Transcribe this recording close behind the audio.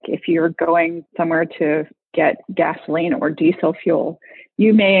if you're going somewhere to get gasoline or diesel fuel,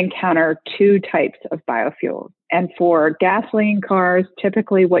 you may encounter two types of biofuels. And for gasoline cars,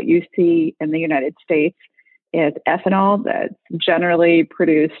 typically what you see in the United States is ethanol that's generally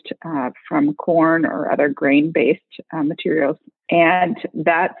produced from corn or other grain-based materials. And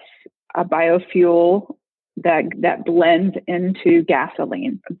that's a biofuel that blends into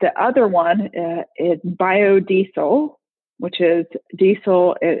gasoline. The other one is biodiesel, which is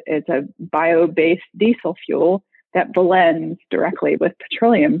diesel. It's a bio-based diesel fuel that blends directly with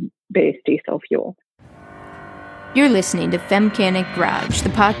petroleum-based diesel fuel. You're listening to Femcanic Garage, the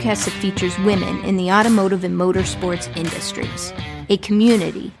podcast that features women in the automotive and motorsports industries. A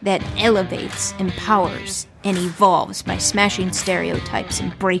community that elevates, empowers, and evolves by smashing stereotypes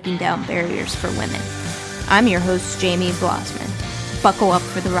and breaking down barriers for women. I'm your host, Jamie Blossman. Buckle up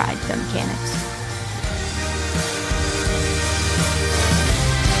for the ride, Femcanics.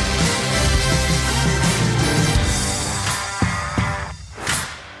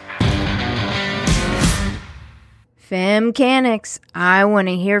 Femcanics, I want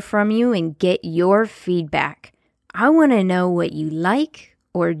to hear from you and get your feedback. I want to know what you like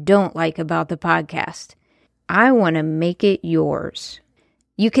or don't like about the podcast. I want to make it yours.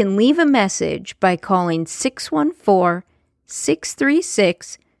 You can leave a message by calling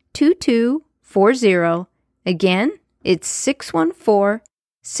 614-636-2240. Again, it's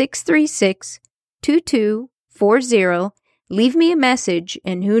 614-636-2240. Leave me a message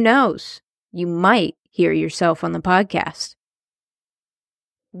and who knows, you might hear yourself on the podcast.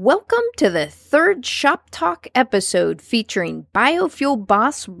 Welcome to the third Shop Talk episode featuring biofuel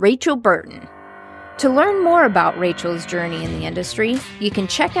boss Rachel Burton. To learn more about Rachel's journey in the industry, you can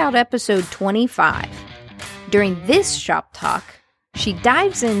check out episode 25. During this Shop Talk, she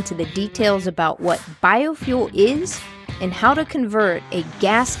dives into the details about what biofuel is and how to convert a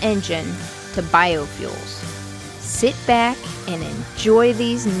gas engine to biofuels. Sit back and enjoy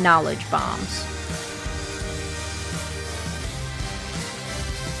these knowledge bombs.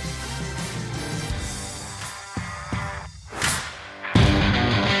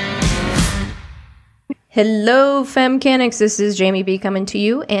 Hello, Femcanics. This is Jamie B coming to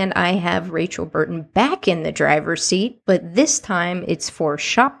you, and I have Rachel Burton back in the driver's seat, but this time it's for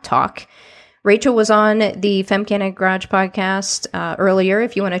Shop Talk. Rachel was on the Femcanic Garage podcast earlier.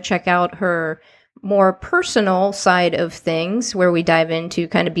 If you want to check out her more personal side of things, where we dive into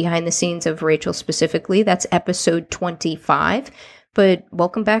kind of behind the scenes of Rachel specifically, that's episode 25. But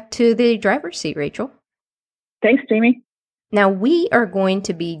welcome back to the driver's seat, Rachel. Thanks, Jamie. Now, we are going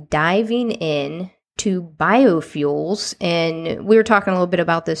to be diving in to biofuels, and we were talking a little bit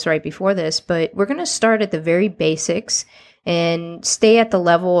about this right before this, but we're going to start at the very basics and stay at the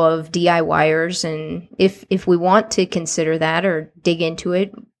level of DIYers, and if we want to consider that or dig into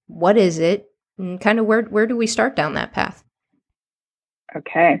it, what is it, and kind of where do we start down that path?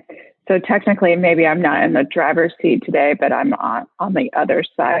 Okay, so technically maybe I'm not in the driver's seat today, but I'm on the other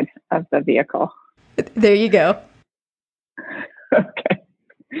side of the vehicle. There you go. Okay.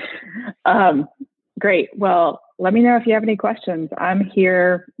 Great. Well, let me know if you have any questions. I'm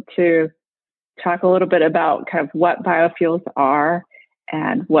here to talk a little bit about kind of what biofuels are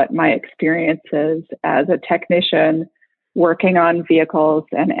and what my experience is as a technician working on vehicles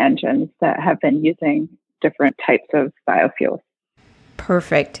and engines that have been using different types of biofuels.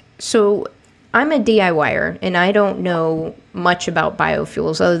 Perfect. So I'm a DIYer and I don't know much about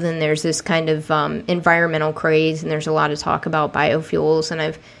biofuels other than there's this kind of environmental craze, and there's a lot of talk about biofuels, and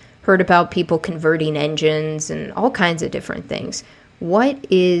I've heard about people converting engines and all kinds of different things. What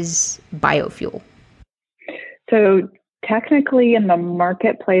is biofuel? So technically in the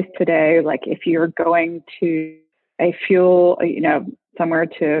marketplace today, like if you're going to a fuel, somewhere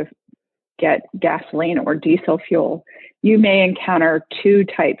to get gasoline or diesel fuel, you may encounter two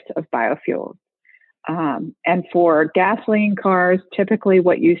types of biofuels. And for gasoline cars, typically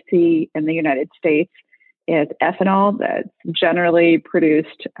what you see in the United States is ethanol that's generally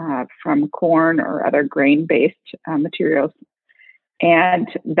produced from corn or other grain-based materials. And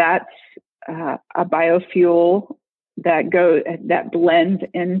that's a biofuel that blends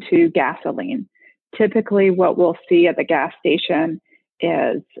into gasoline. Typically, what we'll see at the gas station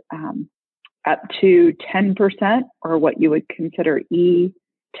is up to 10%, or what you would consider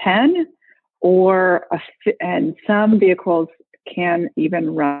E10, and some vehicles can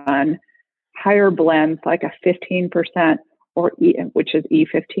even run higher blends like a 15% which is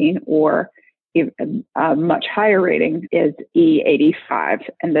E15, or even a much higher rating is E85.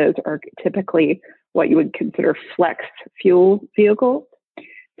 And those are typically what you would consider flex fuel vehicles.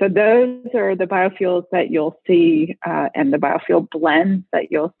 So those are the biofuels that you'll see, and the biofuel blends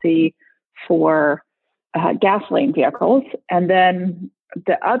that you'll see for gasoline vehicles. And then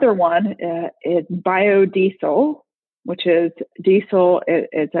the other one is biodiesel, which is diesel.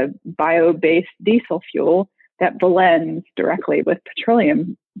 It's a bio-based diesel fuel that blends directly with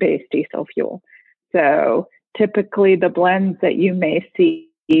petroleum-based diesel fuel. So typically the blends that you may see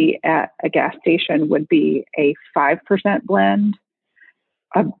at a gas station would be a 5% blend,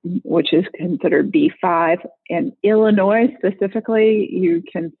 which is considered B5. In Illinois specifically, you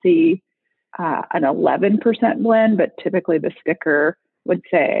can see an 11% blend, but typically the sticker would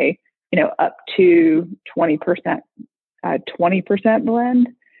say, up to 20%, 20% blend,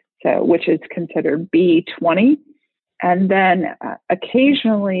 so which is considered B20. And then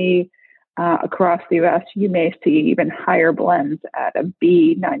occasionally across the U.S., you may see even higher blends at a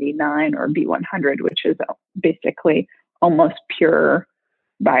B99 or B100, which is basically almost pure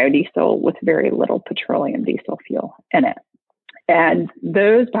biodiesel with very little petroleum diesel fuel in it. And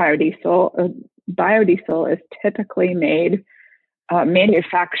those biodiesel is typically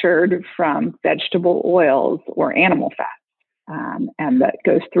manufactured from vegetable oils or animal fats, and that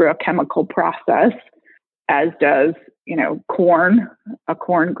goes through a chemical process, as does corn. A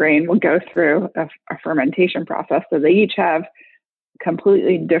corn grain will go through a fermentation process. So they each have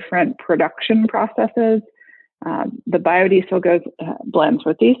completely different production processes. The biodiesel blends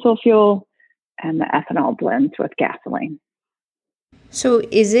with diesel fuel, and the ethanol blends with gasoline. So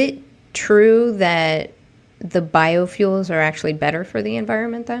is it true that the biofuels are actually better for the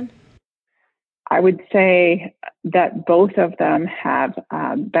environment then? I would say that both of them have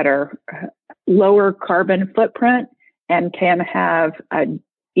better, lower carbon footprint, and can have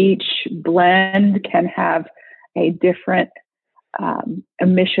each blend can have a different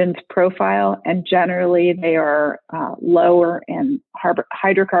emissions profile, and generally they are lower in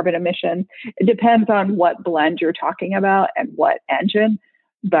hydrocarbon emissions. It depends on what blend you're talking about and what engine,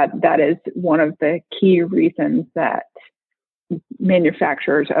 but that is one of the key reasons that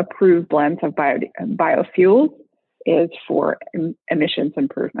manufacturers approve blends of biofuels is for emissions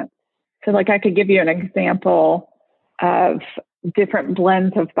improvements. So I could give you an example of different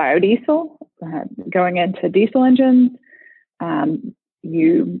blends of biodiesel going into diesel engines.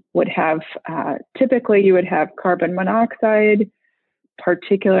 You would have, typically you would have carbon monoxide,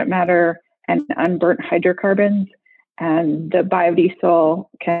 particulate matter, and unburnt hydrocarbons. And the biodiesel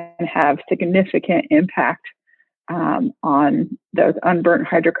can have significant impact on those unburnt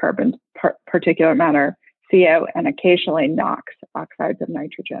hydrocarbons, particulate matter, CO, and occasionally NOx, oxides of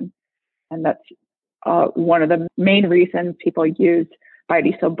nitrogen. And that's one of the main reasons people use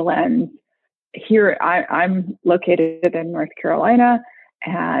biodiesel blends. Here, I'm located in North Carolina,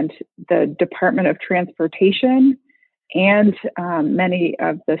 and the Department of Transportation and many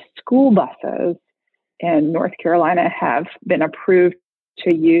of the school buses in North Carolina have been approved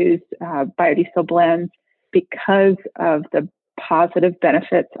to use biodiesel blends because of the positive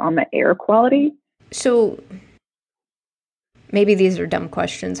benefits on the air quality. So maybe these are dumb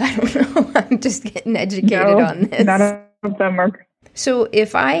questions. I don't know. I'm just getting educated on this. None of them are. So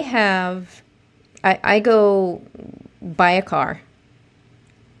if I go buy a car,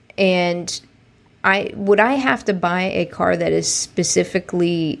 and would I have to buy a car that is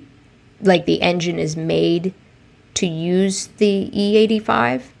specifically, like the engine is made to use the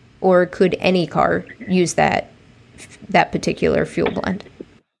E85, or could any car use that particular fuel blend?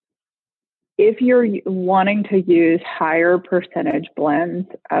 If you're wanting to use higher percentage blends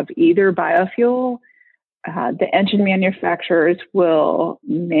of either biofuel, the engine manufacturers will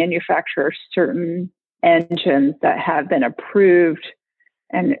manufacture certain engines that have been approved.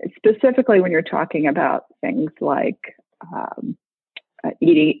 And specifically when you're talking about things like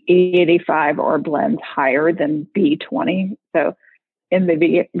E85 or blends higher than B20. So in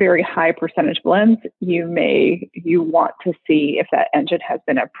the very high percentage blends, you want to see if that engine has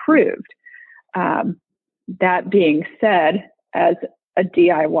been approved. That being said, as a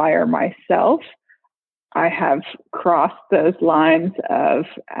DIYer myself, I have crossed those lines of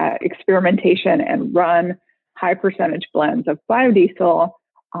experimentation and run high percentage blends of biodiesel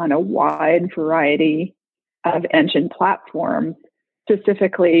on a wide variety of engine platforms,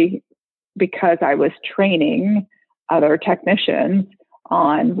 specifically because I was training other technicians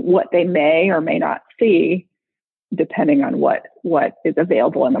on what they may or may not see, depending on what is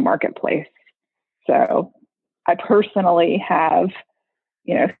available in the marketplace. So I personally have,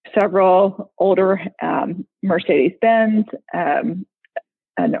 several older Mercedes-Benz, an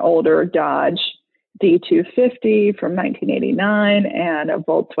older Dodge D250 from 1989, and a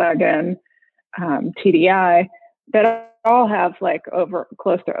Volkswagen TDI that all have like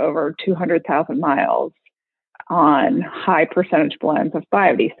close to over 200,000 miles on high percentage blends of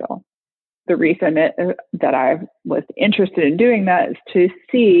biodiesel. The reason that I was interested in doing that is to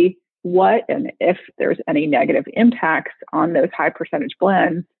see what and if there's any negative impacts on those high percentage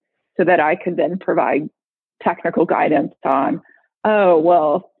blends, so that I could then provide technical guidance on, oh,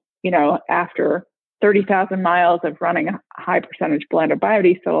 well, after 30,000 miles of running a high percentage blend of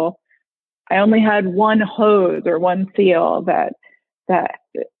biodiesel, I only had one hose or one seal that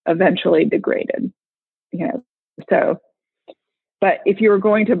eventually degraded. So, but if you were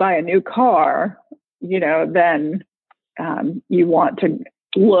going to buy a new car, then you want to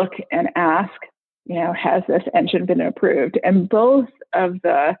look and ask, has this engine been approved? And both of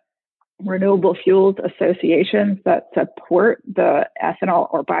the renewable fuels associations that support the ethanol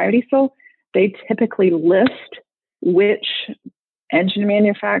or biodiesel, they typically list which engine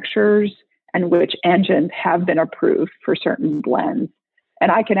manufacturers and which engines have been approved for certain blends.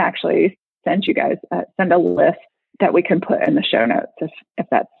 And I can actually send you guys a list that we can put in the show notes if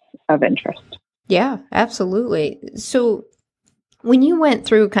that's of interest. Yeah, absolutely. So when you went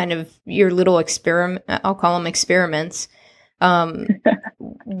through kind of your little experiment, I'll call them experiments,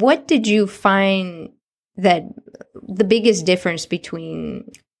 what did you find that the biggest difference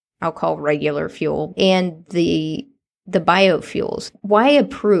between, I'll call regular fuel, and the biofuels? Why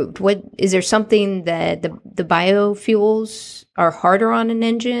approved? What is there something that the biofuels are harder on an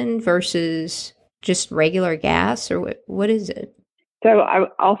engine versus just regular gas, or what is it? So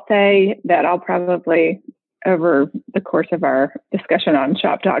I'll say that I'll probably, over the course of our discussion on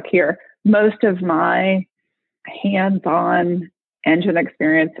Shop Talk here, most of my hands-on engine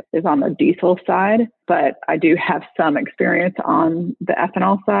experience is on the diesel side, but I do have some experience on the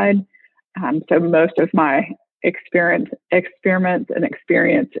ethanol side. So most of my experiments and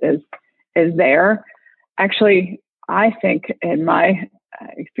experience is there. Actually, I think in my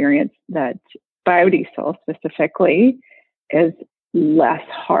experience that biodiesel specifically is less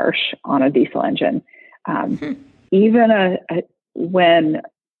harsh on a diesel engine. Even when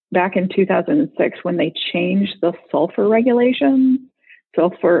back in 2006, when they changed the sulfur regulations,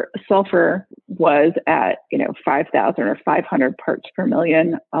 sulfur was at 5,000 or 500 parts per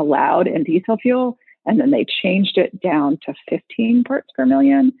million allowed in diesel fuel, and then they changed it down to 15 parts per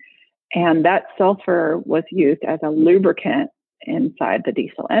million, and that sulfur was used as a lubricant inside the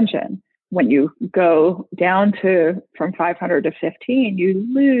diesel engine. When you go down from 500 to 15, you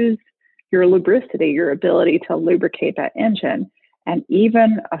lose your lubricity, your ability to lubricate that engine. And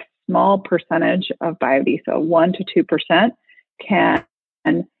even a small percentage of biodiesel, 1% to 2%, can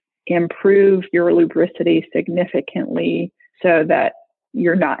improve your lubricity significantly so that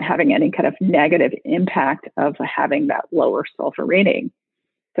you're not having any kind of negative impact of having that lower sulfur rating.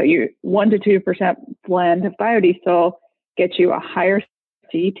 So 1% to 2% blend of biodiesel gets you a higher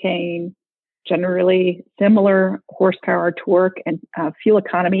cetane, generally similar horsepower, torque, and fuel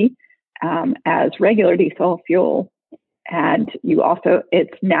economy as regular diesel fuel. And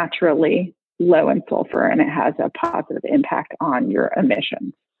it's naturally low in sulfur, and it has a positive impact on your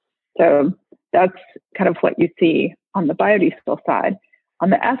emissions. So that's kind of what you see on the biodiesel side. On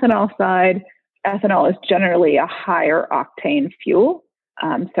the ethanol side, ethanol is generally a higher octane fuel.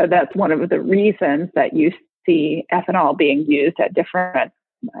 So that's one of the reasons that you see ethanol being used at different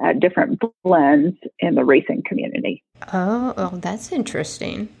blends in the racing community. Oh, that's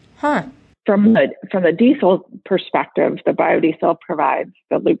interesting. Huh. From the diesel perspective, the biodiesel provides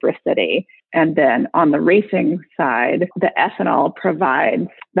the lubricity. And then on the racing side, the ethanol provides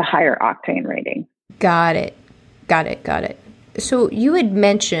the higher octane rating. Got it. So you had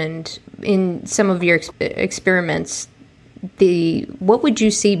mentioned in some of your experiments, what would you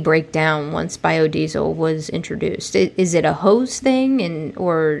see break down once biodiesel was introduced? Is it a hose thing,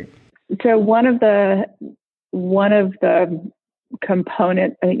 So one of the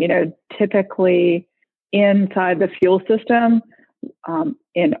component, typically inside the fuel system,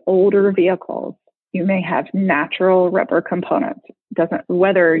 in older vehicles, you may have natural rubber components.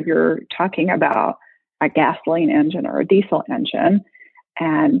 Whether you're talking about a gasoline engine or a diesel engine,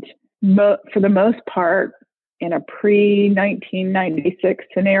 and for the most part, in a pre-1996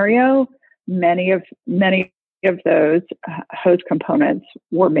 scenario, many of those hose components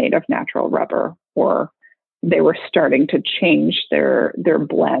were made of natural rubber, or they were starting to change their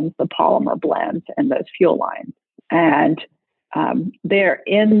blends, the polymer blends, and those fuel lines. And they're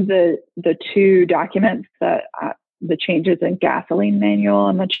in the two documents, that the changes in gasoline manual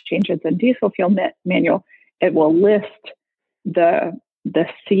and the changes in diesel fuel manual. It will list the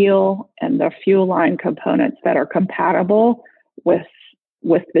seal and the fuel line components that are compatible with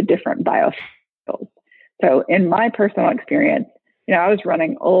the different biofuels. So in my personal experience, I was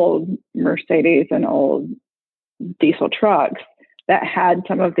running old Mercedes and old diesel trucks that had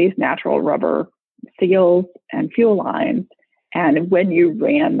some of these natural rubber seals and fuel lines. And when you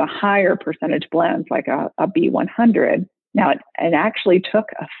ran the higher percentage blends, like a B100, now it actually took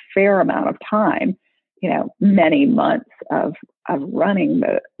a fair amount of time, many months of running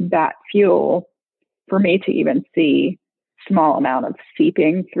that fuel for me to even see small amount of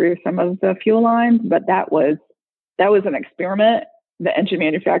seeping through some of the fuel lines. But that was an experiment. The engine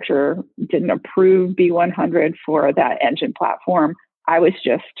manufacturer didn't approve B100 for that engine platform. I was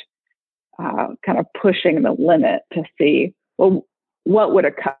just kind of pushing the limit to see, well, what would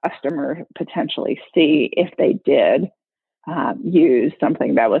a customer potentially see if they did use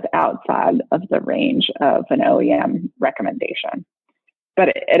something that was outside of the range of an OEM recommendation. But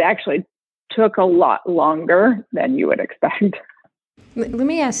it actually took a lot longer than you would expect. Let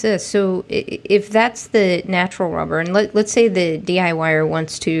me ask this. So if that's the natural rubber, and let's say the DIYer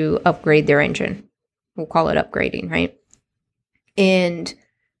wants to upgrade their engine, we'll call it upgrading, right? And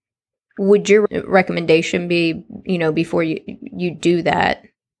would your recommendation be, before you do that,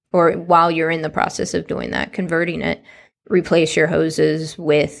 or while you're in the process of doing that, converting it, replace your hoses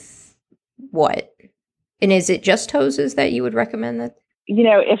with what? And is it just hoses that you would recommend that?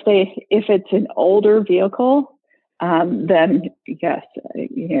 If it's an older vehicle, then yes,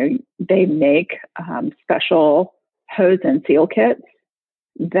 they make special hose and seal kits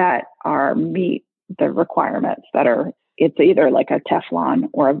that meet the requirements it's either like a Teflon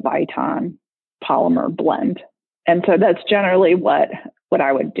or a Viton polymer blend. And so that's generally what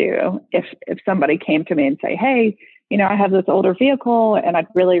I would do. If somebody came to me and say, hey, I have this older vehicle and I'd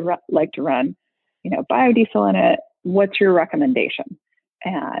really like to run, biodiesel in it, what's your recommendation?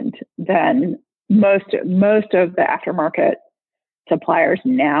 And then most of the aftermarket suppliers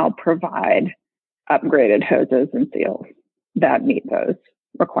now provide upgraded hoses and seals that meet those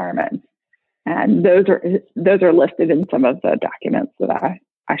requirements. And those are listed in some of the documents that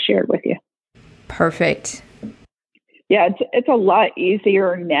I shared with you. Perfect. Yeah, it's a lot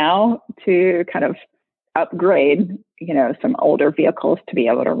easier now to kind of upgrade, some older vehicles to be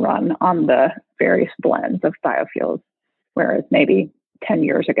able to run on the various blends of biofuels, whereas maybe 10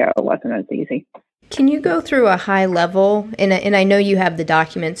 years ago it wasn't as easy. Can you go through a high level, and I know you have the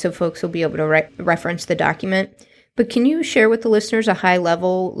document, so folks will be able to reference the document, but can you share with the listeners a high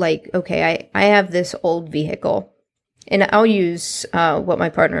level, like, okay, I have this old vehicle, and I'll use what my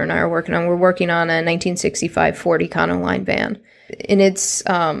partner and I are working on. We're working on a 1965 Ford Econoline van, and it's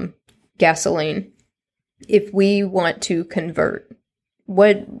gasoline. If we want to convert,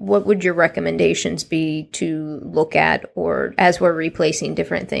 what would your recommendations be to look at, or as we're replacing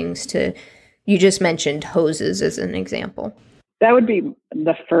different things you just mentioned hoses as an example? That would be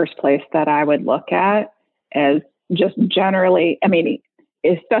the first place that I would look at, as just generally,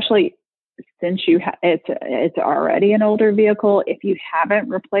 especially since it's already an older vehicle. If you haven't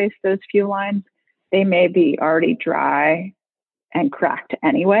replaced those fuel lines, they may be already dry and cracked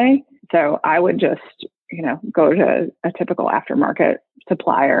anyway. So I would just, go to a typical aftermarket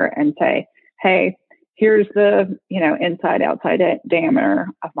supplier and say, hey, here's the, inside, outside diameter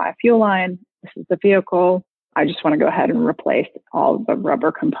of my fuel line. This is the vehicle. I just want to go ahead and replace all the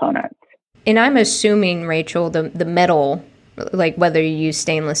rubber components. And I'm assuming, Rachel, the metal, like whether you use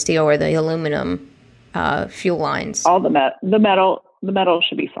stainless steel or the aluminum fuel lines. All the metal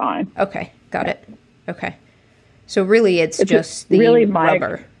should be fine. Okay, got it. Okay. So really it's just the really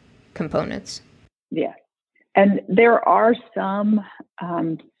rubber components. Yeah. And there are some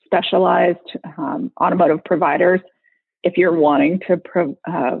specialized automotive providers. If you're wanting to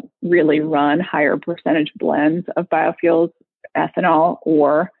really run higher percentage blends of biofuels, ethanol,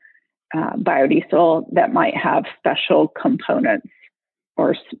 or biodiesel, that might have special components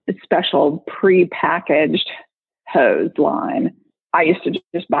or special pre-packaged hose line. I used to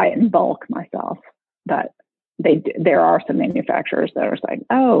just buy it in bulk myself, but there are some manufacturers that are saying,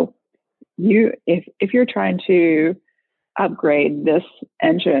 oh, if you're trying to upgrade this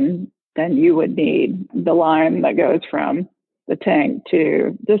engine, then you would need the line that goes from the tank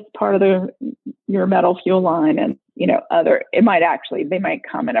to this part of your metal fuel line, and they might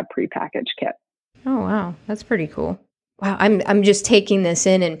come in a prepackaged kit. Oh wow, that's pretty cool. Wow, I'm just taking this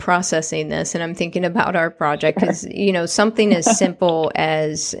in and processing this, and I'm thinking about our project because something as simple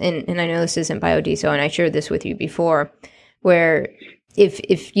as, and I know this isn't biodiesel, and I shared this with you before, where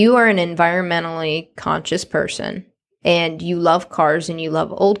if you are an environmentally conscious person and you love cars and you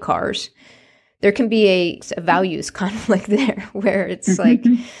love old cars, there can be a values conflict there where it's like,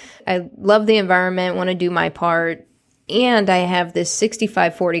 I love the environment, want to do my part, And I have this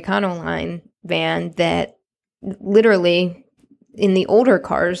 6540 Econoline van that literally in the older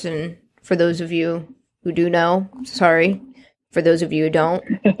cars, and for those of you who do know, sorry, for those of you who don't,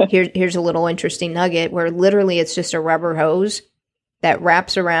 here's a little interesting nugget where literally it's just a rubber hose that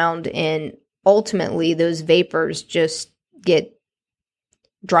wraps around, and ultimately those vapors just get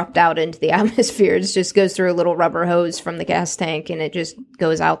dropped out into the atmosphere. It just goes through a little rubber hose from the gas tank and it just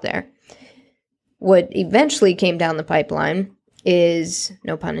goes out there. What eventually came down the pipeline is,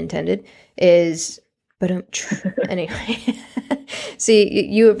 no pun intended, anyway. See,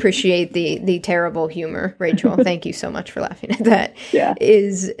 you appreciate the terrible humor, Rachel. Thank you so much for laughing at that. Yeah.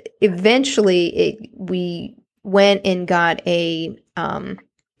 Is eventually we went and got a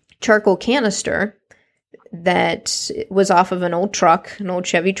charcoal canister that was off of an old truck, an old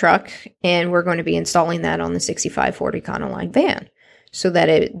Chevy truck, and we're going to be installing that on the 6540 Econoline van so that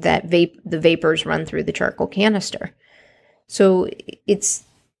the vapors run through the charcoal canister. So it's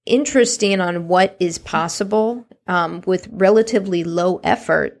interesting on what is possible with relatively low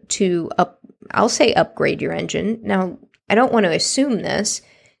effort to upgrade your engine. Now, I don't want to assume this.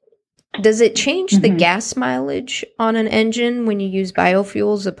 Does it change the gas mileage on an engine when you use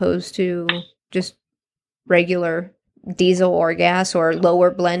biofuels opposed to just regular diesel or gas or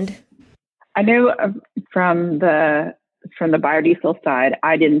lower blend? I know from the biodiesel side,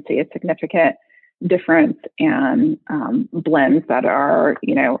 I didn't see a significant difference in blends that are,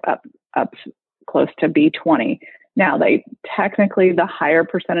 up close to B20. Now, technically the higher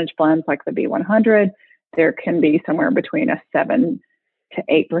percentage blends like the B100, there can be somewhere between a 7 to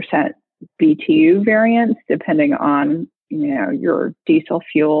 8% BTU variance, depending on, your diesel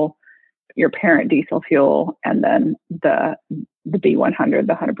fuel, your parent diesel fuel, and then the B100,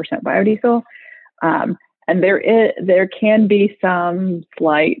 the 100% biodiesel. And there can be some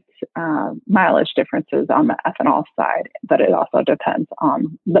slight mileage differences on the ethanol side, but it also depends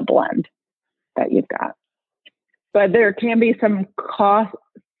on the blend that you've got. But there can be some cost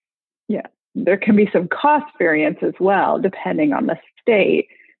variance as well, depending on the state.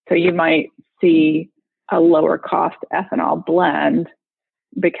 So you might see a lower cost ethanol blend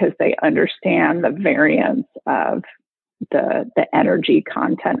because they understand the variance of the energy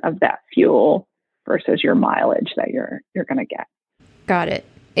content of that fuel versus your mileage that you're going to get. Got it.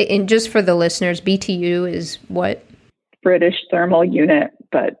 And just for the listeners, BTU is what? British thermal unit,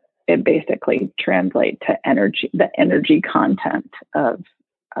 but it basically translates to the energy content of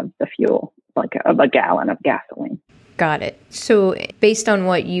the fuel, like of a gallon of gasoline. Got it. So based on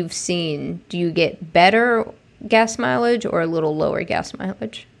what you've seen, do you get better gas mileage or a little lower gas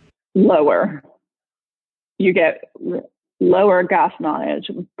mileage? Lower. You get lower gas mileage,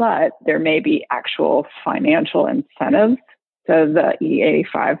 but there may be actual financial incentives. So the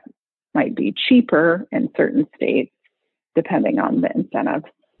E85 might be cheaper in certain states, depending on the incentives.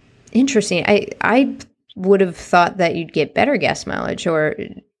 Interesting. I would have thought that you'd get better gas mileage, or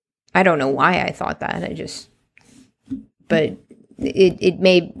I don't know why I thought that. But it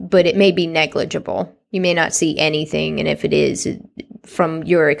may be negligible. You may not see anything, and if it is, from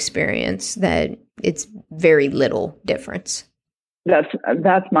your experience, that it's very little difference.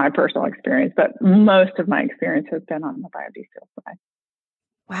 That's my personal experience, but most of my experience has been on the biodiesel side.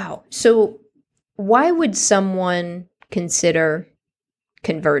 Wow. So why would someone consider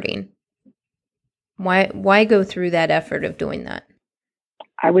converting? Why go through that effort of doing that?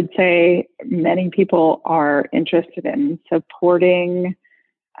 I would say many people are interested in supporting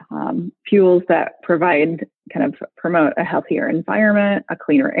fuels that promote a healthier environment, a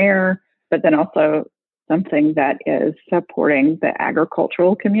cleaner air, but then also something that is supporting the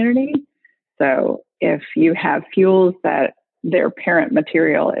agricultural community. So if you have fuels that their parent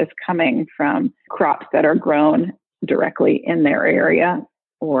material is coming from crops that are grown directly in their area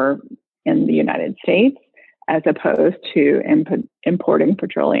or in the United States, as opposed to importing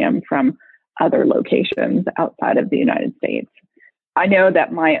petroleum from other locations outside of the United States. I know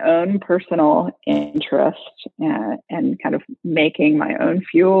that my own personal interest in kind of making my own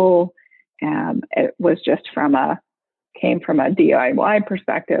fuel, it was just came from a DIY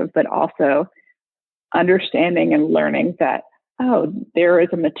perspective, but also understanding and learning that, there is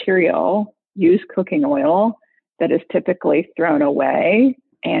a material, used cooking oil, that is typically thrown away,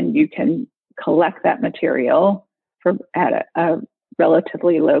 and you can collect that material at a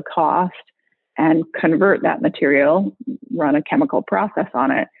relatively low cost and convert that material, run a chemical process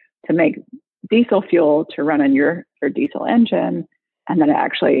on it to make diesel fuel to run in your diesel engine, and then it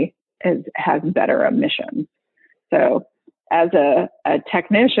actually has better emissions. So as a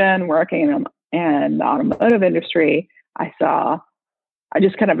technician working in the automotive industry, I saw I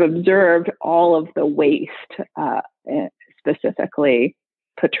just kind of observed all of the waste, specifically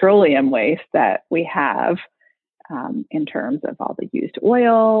petroleum waste that we have, in terms of all the used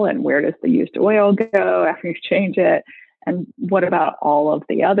oil, and where does the used oil go after you change it? And what about all of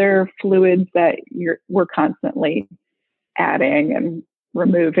the other fluids that we're constantly adding and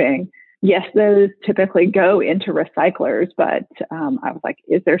removing? Yes, those typically go into recyclers, but I was like,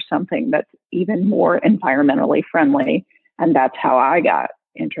 is there something that's even more environmentally friendly? And that's how I got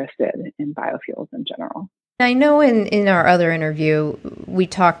interested in biofuels in general. I know in our other interview, we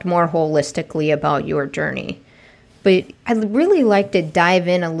talked more holistically about your journey, but I'd really like to dive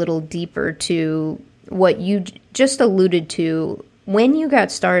in a little deeper to what you just alluded to when you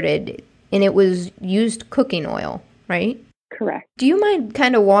got started, and it was used cooking oil, right? Correct. Do you mind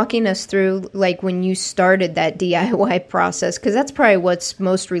kind of walking us through, like, when you started that DIY process? Because that's probably what's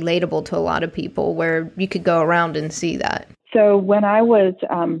most relatable to a lot of people, where you could go around and see that. So when I was,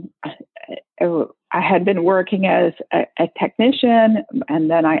 I had been working as a technician, and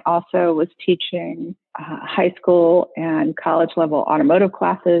then I also was teaching high school and college level automotive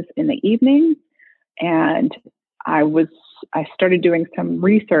classes in the evening. And I started doing some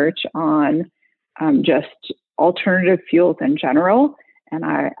research on just alternative fuels in general. And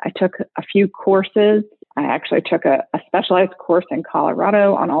I took a few courses. I actually took a specialized course in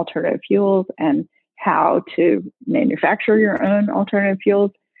Colorado on alternative fuels and how to manufacture your own alternative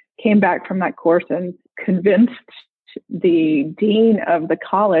fuels. Came back from that course and convinced the dean of the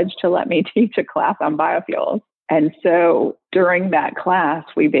college to let me teach a class on biofuels. And so during that class,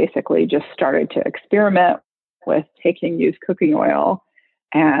 we basically just started to experiment with taking used cooking oil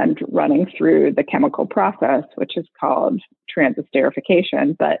and running through the chemical process, which is called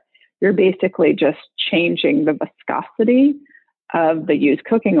transesterification. But you're basically just changing the viscosity of the used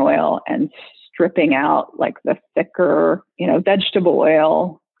cooking oil and stripping out like the thicker, vegetable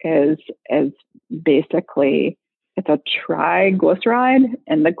oil is basically, it's a triglyceride,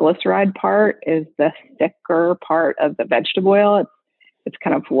 and the glyceride part is the thicker part of the vegetable oil. It's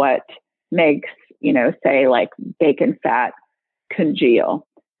kind of what makes, say like bacon fat congeal.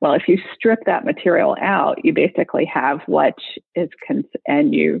 Well, if you strip that material out, you basically have what is,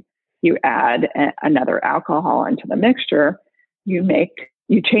 and you add another alcohol into the mixture, you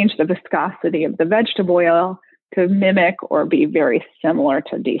change the viscosity of the vegetable oil to mimic or be very similar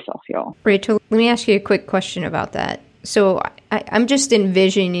to diesel fuel. Rachel, let me ask you a quick question about that. So I'm just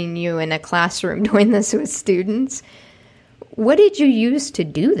envisioning you in a classroom doing this with students. What did you use to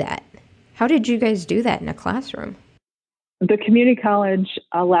do that? How did you guys do that in a classroom? The community college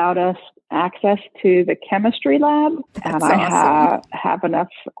allowed us access to the chemistry lab. That's and I have enough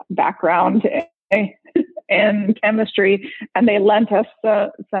background in chemistry, and they lent us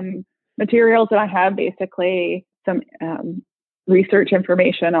some materials, and I have basically some research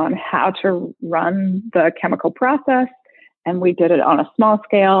information on how to run the chemical process. And we did it on a small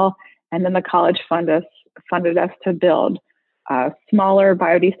scale. And then the college funded us to build a smaller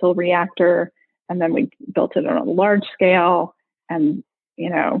biodiesel reactor. And then we built it on a large scale. And,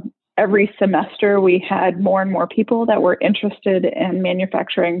 every semester we had more and more people that were interested in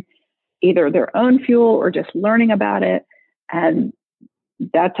manufacturing either their own fuel or just learning about it. And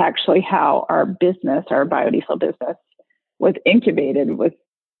that's actually how our biodiesel business was incubated, was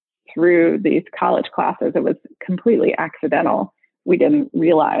through these college classes. It was completely accidental. We didn't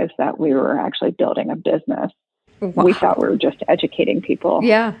realize that we were actually building a business. Wow. We thought we were just educating people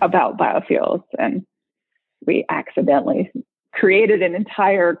about biofuels, and we accidentally created an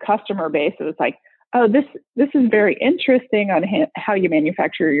entire customer base. It was like, oh, this is very interesting on how you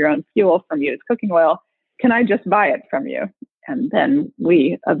manufacture your own fuel from used cooking oil. Can I just buy it from you? And then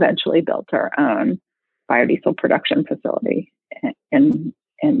we eventually built our own biodiesel production facility in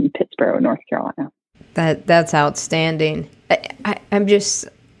Pittsboro, North Carolina. That's outstanding. I'm just,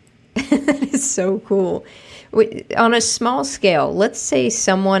 that is so cool. On a small scale, let's say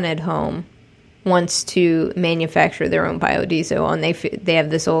someone at home wants to manufacture their own biodiesel, and they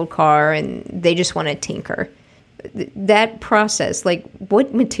have this old car and they just want to tinker. That process, like,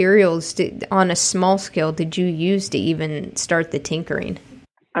 what materials on a small scale did you use to even start the tinkering?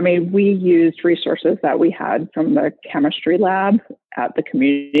 I mean, we used resources that we had from the chemistry lab at the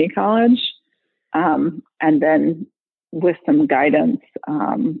community college, and then with some guidance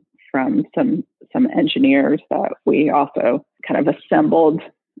from some engineers that we also kind of assembled,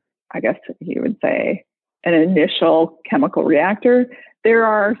 I guess you would say, an initial chemical reactor. There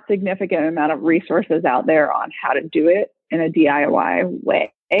are significant amount of resources out there on how to do it in a DIY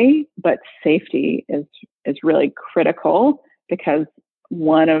way, but safety is really critical, because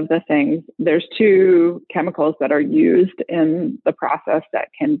one of the things. There's two chemicals that are used in the process that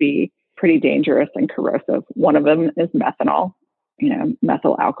can be pretty dangerous and corrosive. One of them is methanol,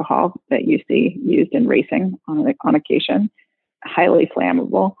 methyl alcohol that you see used in racing on occasion, highly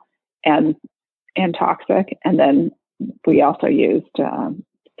flammable and toxic. And then we also used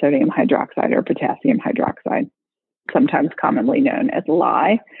sodium hydroxide or potassium hydroxide, sometimes commonly known as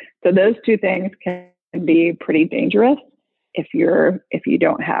lye. So those two things can be pretty dangerous if you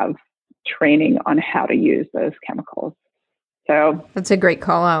don't have training on how to use those chemicals. So that's a great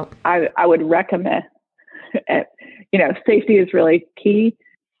call out. I would recommend, safety is really key.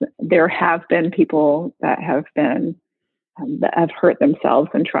 There have been people that have hurt themselves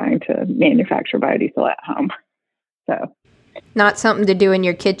in trying to manufacture biodiesel at home. So not something to do in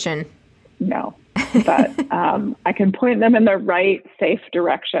your kitchen. No, but I can point them in the right, safe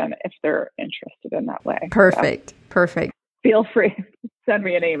direction if they're interested in that way. Perfect. Perfect. Feel free. Send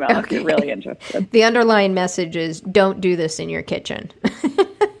me an email if you're really interested. The underlying message is don't do this in your kitchen.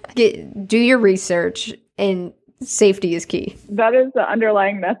 Do your research, and safety is key. That is the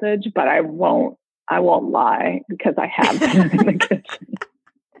underlying message, but I won't lie because I have been in the kitchen.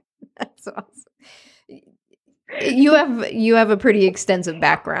 That's awesome. You have a pretty extensive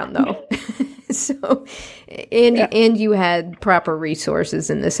background though. So and you had proper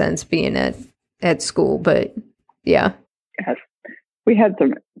resources in the sense being at school, but yeah. Yes. We had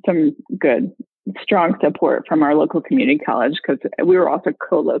some good, strong support from our local community college because we were also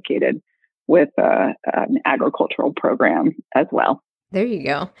co-located with an agricultural program as well. There you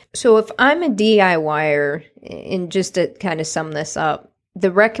go. So if I'm a DIYer, and just to kind of sum this up,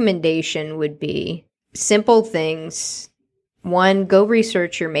 the recommendation would be simple things. One, go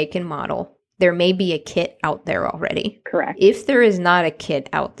research your make and model. There may be a kit out there already. Correct. If there is not a kit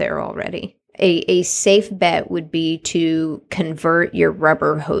out there already, a safe bet would be to convert your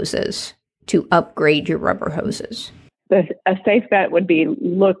rubber hoses, to upgrade your rubber hoses. A safe bet would be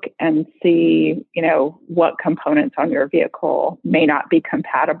look and see, what components on your vehicle may not be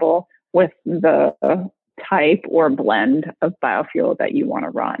compatible with the type or blend of biofuel that you want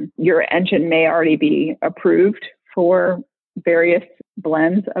to run. Your engine may already be approved for various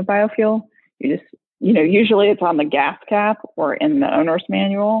blends of biofuel. You just, usually it's on the gas cap or in the owner's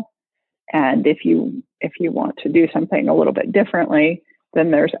manual. And if you want to do something a little bit differently,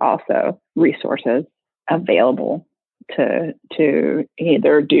 then there's also resources available to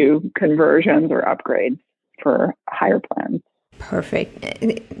either do conversions or upgrades for higher plans. Perfect.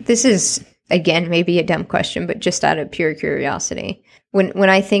 This is, again, maybe a dumb question, but just out of pure curiosity. When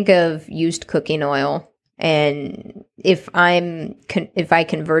I think of used cooking oil, and if I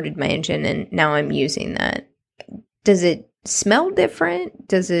converted my engine and now I'm using that, does it smell different?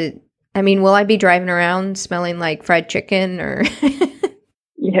 Will I be driving around smelling like fried chicken or?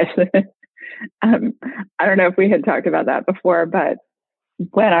 Yes. I don't know if we had talked about that before, but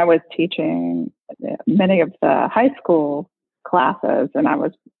when I was teaching many of the high school classes and I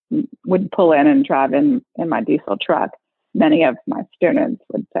would pull in and drive in my diesel truck, many of my students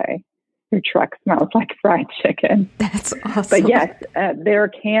would say, your truck smells like fried chicken. That's awesome. But yes, there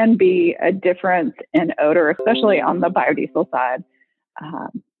can be a difference in odor, especially on the biodiesel side.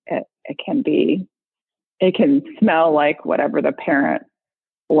 It can smell like whatever the parent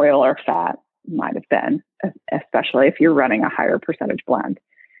oil or fat might have been, especially if you're running a higher percentage blend.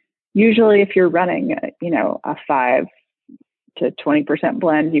 Usually if you're running, a 5 to 20%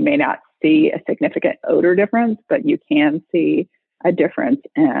 blend, you may not see a significant odor difference, but you can see a difference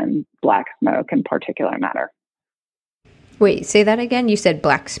in black smoke and particulate matter. Wait, say that again? You said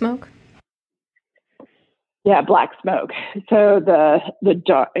black smoke? Yeah, black smoke. So the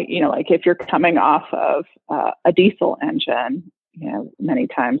like if you're coming off of a diesel engine, many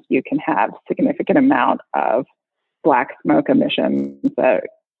times you can have significant amount of black smoke emissions that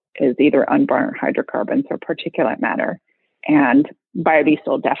is either unburned hydrocarbons or particulate matter. And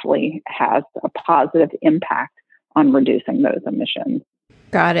biodiesel definitely has a positive impact on reducing those emissions.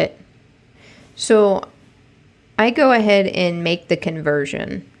 Got it. So I go ahead and make the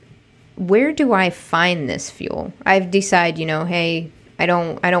conversion. Where do I find this fuel? I've decided, hey, I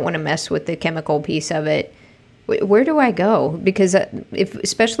don't want to mess with the chemical piece of it. Where do I go? Because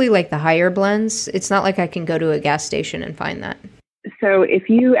especially like the higher blends, it's not like I can go to a gas station and find that. So if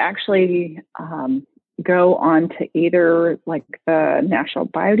you actually go on to either like the National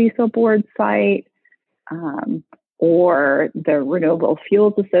Biodiesel Board site or the Renewable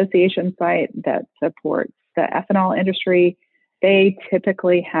Fuels Association site that supports the ethanol industry, they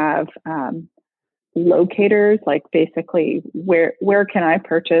typically have locators, like basically where can I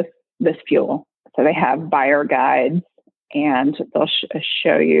purchase this fuel? So they have buyer guides and they'll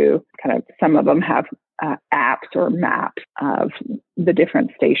show you kind of, some of them have apps or maps of the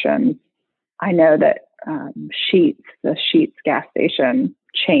different stations. I know that the Sheetz gas station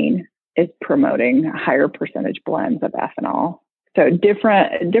chain is promoting higher percentage blends of ethanol. So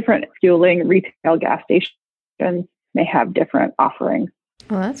different fueling retail gas stations may have different offerings.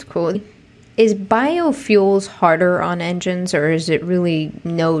 Oh, that's cool. Is biofuels harder on engines, or is it really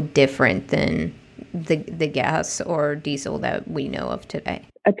no different than the gas or diesel that we know of today?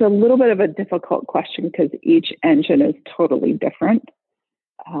 It's a little bit of a difficult question because each engine is totally different.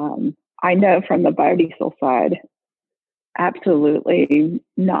 I know from the biodiesel side, absolutely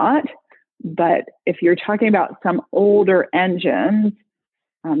not. But if you're talking about some older engines,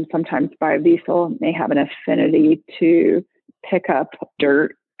 sometimes biodiesel may have an affinity to pick up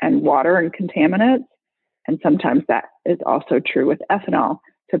dirt and water and contaminants. And sometimes that is also true with ethanol.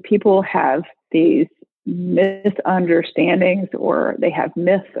 So people have these misunderstandings, or they have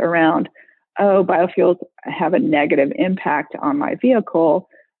myths around, oh, biofuels have a negative impact on my vehicle,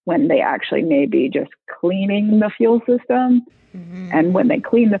 when they actually may be just cleaning the fuel system. Mm-hmm. And when they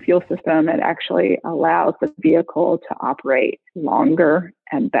clean the fuel system, it actually allows the vehicle to operate longer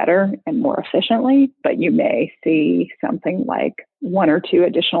and better and more efficiently. But you may see something like 1 or 2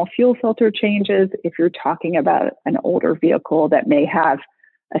 additional fuel filter changes if you're talking about an older vehicle that may have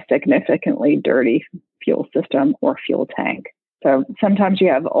a significantly dirty fuel system or fuel tank. So sometimes you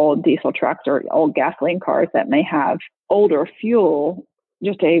have old diesel trucks or old gasoline cars that may have older fuel,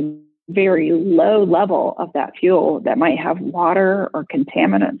 just a very low level of that fuel that might have water or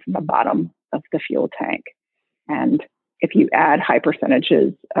contaminants in the bottom of the fuel tank. And if you add high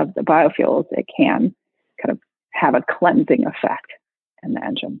percentages of the biofuels, it can kind of have a cleansing effect in the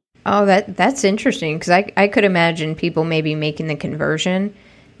engine. Oh, that's interesting, because I could imagine people maybe making the conversion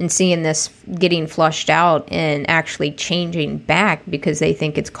and seeing this getting flushed out and actually changing back because they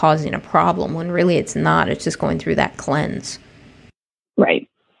think it's causing a problem, when really it's not. It's just going through that cleanse. Right.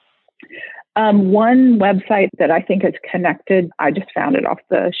 One website that I think is connected, I just found it off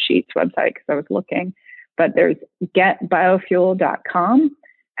the Sheetz website because I was looking, but there's getbiofuel.com,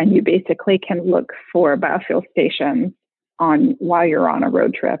 and you basically can look for biofuel stations while you're on a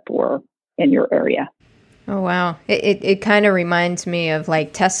road trip or in your area. Oh, wow. It kind of reminds me of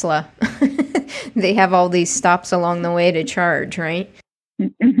like Tesla. They have all these stops along the way to charge, right?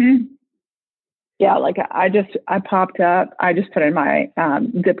 Mm-hmm. Yeah, like I popped up, I just put in my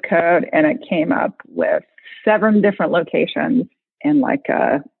zip code, and it came up with 7 different locations in like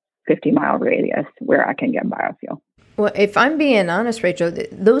a 50-mile radius where I can get biofuel. Well, if I'm being honest, Rachel,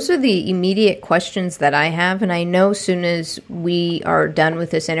 those are the immediate questions that I have. And I know as soon as we are done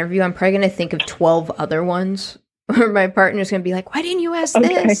with this interview, I'm probably going to think of 12 other ones where my partner's going to be like, why didn't you ask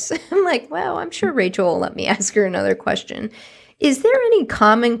this? I'm like, well, I'm sure Rachel will let me ask her another question. Is there any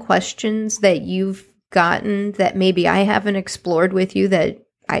common questions that you've gotten that maybe I haven't explored with you that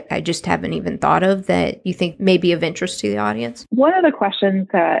I just haven't even thought of that you think may be of interest to the audience? One of the questions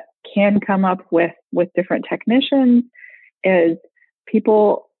that can come up with different technicians is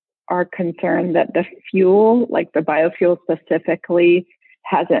people are concerned that the fuel, like the biofuel specifically,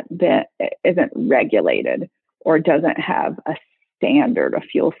 isn't regulated or doesn't have a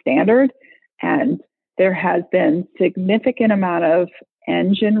fuel standard. And there has been significant amount of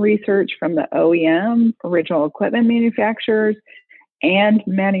engine research from the OEM, original equipment manufacturers, and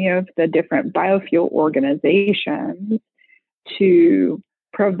many of the different biofuel organizations to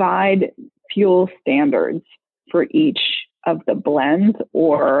provide fuel standards for each of the blends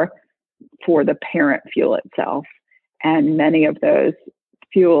or for the parent fuel itself. And many of those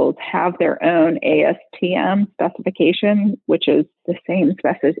fuels have their own ASTM specification, which is the same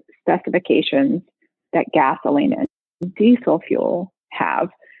specifications that gasoline and diesel fuel have.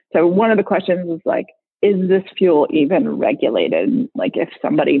 So one of the questions is like, is this fuel even regulated? Like if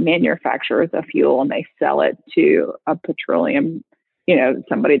somebody manufactures a fuel and they sell it to a petroleum,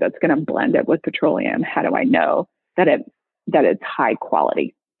 somebody that's going to blend it with petroleum, how do I know that it's high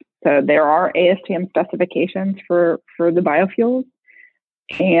quality? So there are ASTM specifications for the biofuels,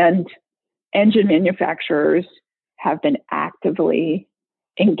 and engine manufacturers have been actively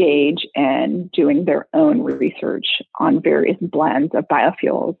engaged in doing their own research on various blends of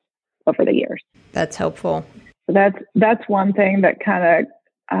biofuels over the years. That's helpful. So that's one thing that kind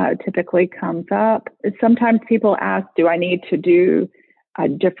of typically comes up. Sometimes people ask, do I need to do a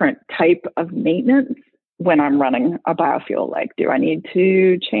different type of maintenance when I'm running a biofuel? Like, do I need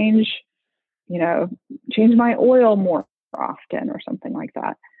to change my oil more often or something like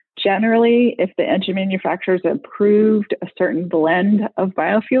that? Generally, if the engine manufacturers approved a certain blend of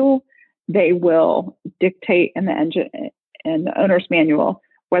biofuel, they will dictate in the in the owner's manual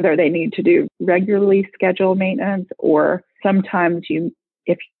whether they need to do regularly scheduled maintenance, or sometimes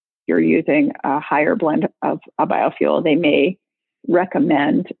if you're using a higher blend of a biofuel, they may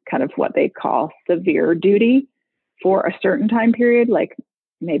recommend kind of what they call severe duty for a certain time period, like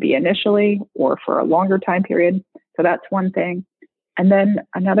maybe initially or for a longer time period. So that's one thing. And then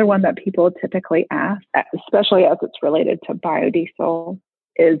another one that people typically ask, especially as it's related to biodiesel,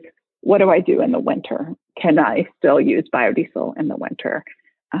 is what do I do in the winter? Can I still use biodiesel in the winter?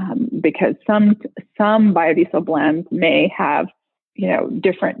 Because some biodiesel blends may have,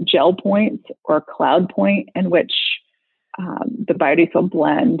 different gel points or cloud point in which the biodiesel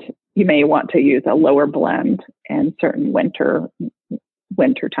blend, you may want to use a lower blend in certain winter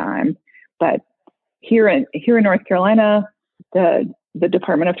time. But here in North Carolina, the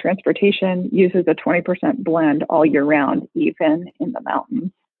Department of Transportation uses a 20% blend all year round, even in the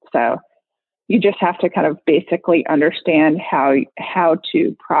mountains. So you just have to kind of basically understand how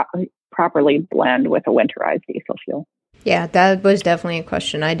to properly blend with a winterized diesel fuel. Yeah, that was definitely a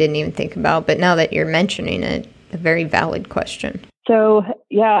question I didn't even think about, but now that you're mentioning it, a very valid question. So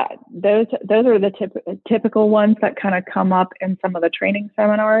yeah, those are the typical ones that kind of come up in some of the training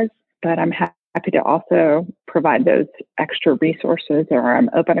seminars, but I'm happy to also provide those extra resources, or I'm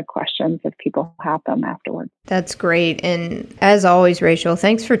open to questions if people have them afterwards. That's great. And as always, Rachel,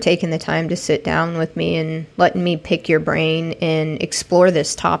 thanks for taking the time to sit down with me and letting me pick your brain and explore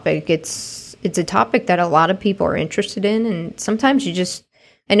this topic. It's a topic that a lot of people are interested in, and sometimes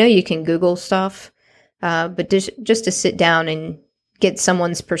I know you can Google stuff, but just to sit down and get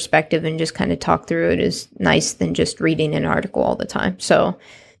someone's perspective and just kind of talk through it is nice than just reading an article all the time. So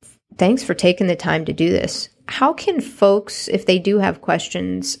thanks for taking the time to do this. How can folks, if they do have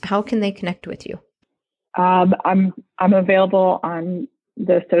questions, how can they connect with you? I'm available on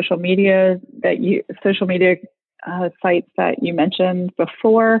the social media sites that you mentioned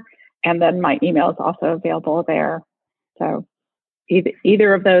before, and then my email is also available there. So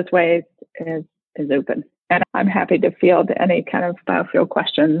either of those ways is open. And I'm happy to field any kind of biofuel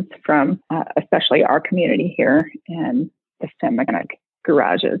questions from especially our community here in the Fem Mechanic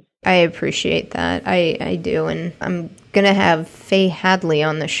garages. I appreciate that. I do. And I'm going to have Faye Hadley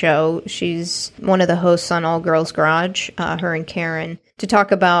on the show. She's one of the hosts on All Girls Garage, her and Karen, to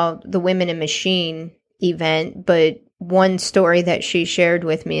talk about the Women in Machine event. But one story that she shared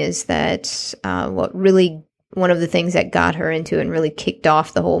with me is that one of the things that got her into and really kicked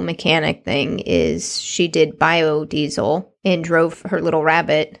off the whole mechanic thing is she did biodiesel and drove her little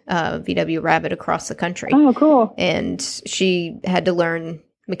Rabbit, VW Rabbit, across the country. Oh, cool. And she had to learn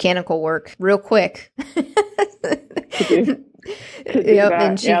mechanical work real quick.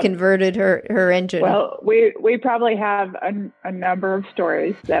 And she converted her engine. Well, we probably have a number of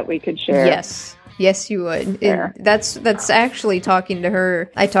stories that we could share. Yes, you would. And that's actually talking to her.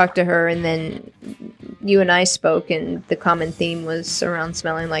 I talked to her, and then you and I spoke, and the common theme was around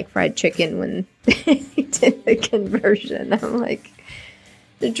smelling like fried chicken when he did the conversion. I'm like,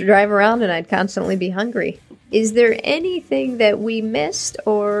 to drive around and I'd constantly be hungry. Is there anything that we missed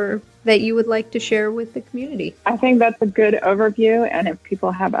or that you would like to share with the community? I think that's a good overview. And if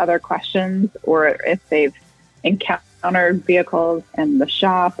people have other questions, or if they've encountered vehicles in the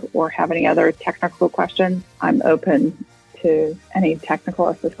shop or have any other technical questions, I'm open to any technical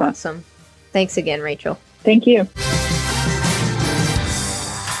assistance. Awesome. Thanks again, Rachel. Thank you.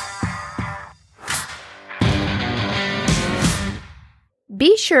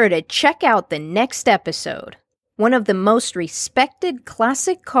 Be sure to check out the next episode. One of the most respected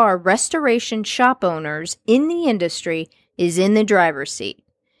classic car restoration shop owners in the industry is in the driver's seat.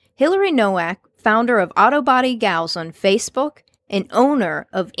 Hillary Nowak, founder of Auto Body Gals on Facebook and owner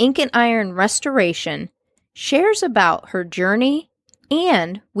of Ink and Iron Restoration, shares about her journey,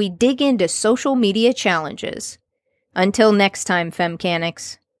 and we dig into social media challenges. Until next time,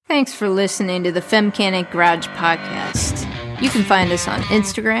 Femcanics. Thanks for listening to the Femcanic Garage Podcast. You can find us on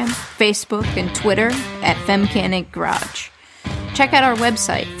Instagram, Facebook, and Twitter at Femcanic Garage. Check out our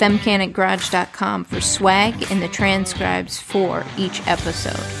website, femcanicgarage.com, for swag and the transcribes for each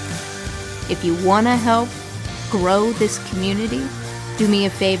episode. If you want to help grow this community, do me a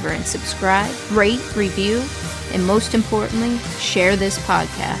favor and subscribe, rate, review, and most importantly, share this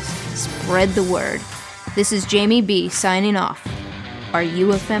podcast. Spread the word. This is Jamie B. signing off. Are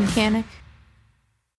you a Femcanic?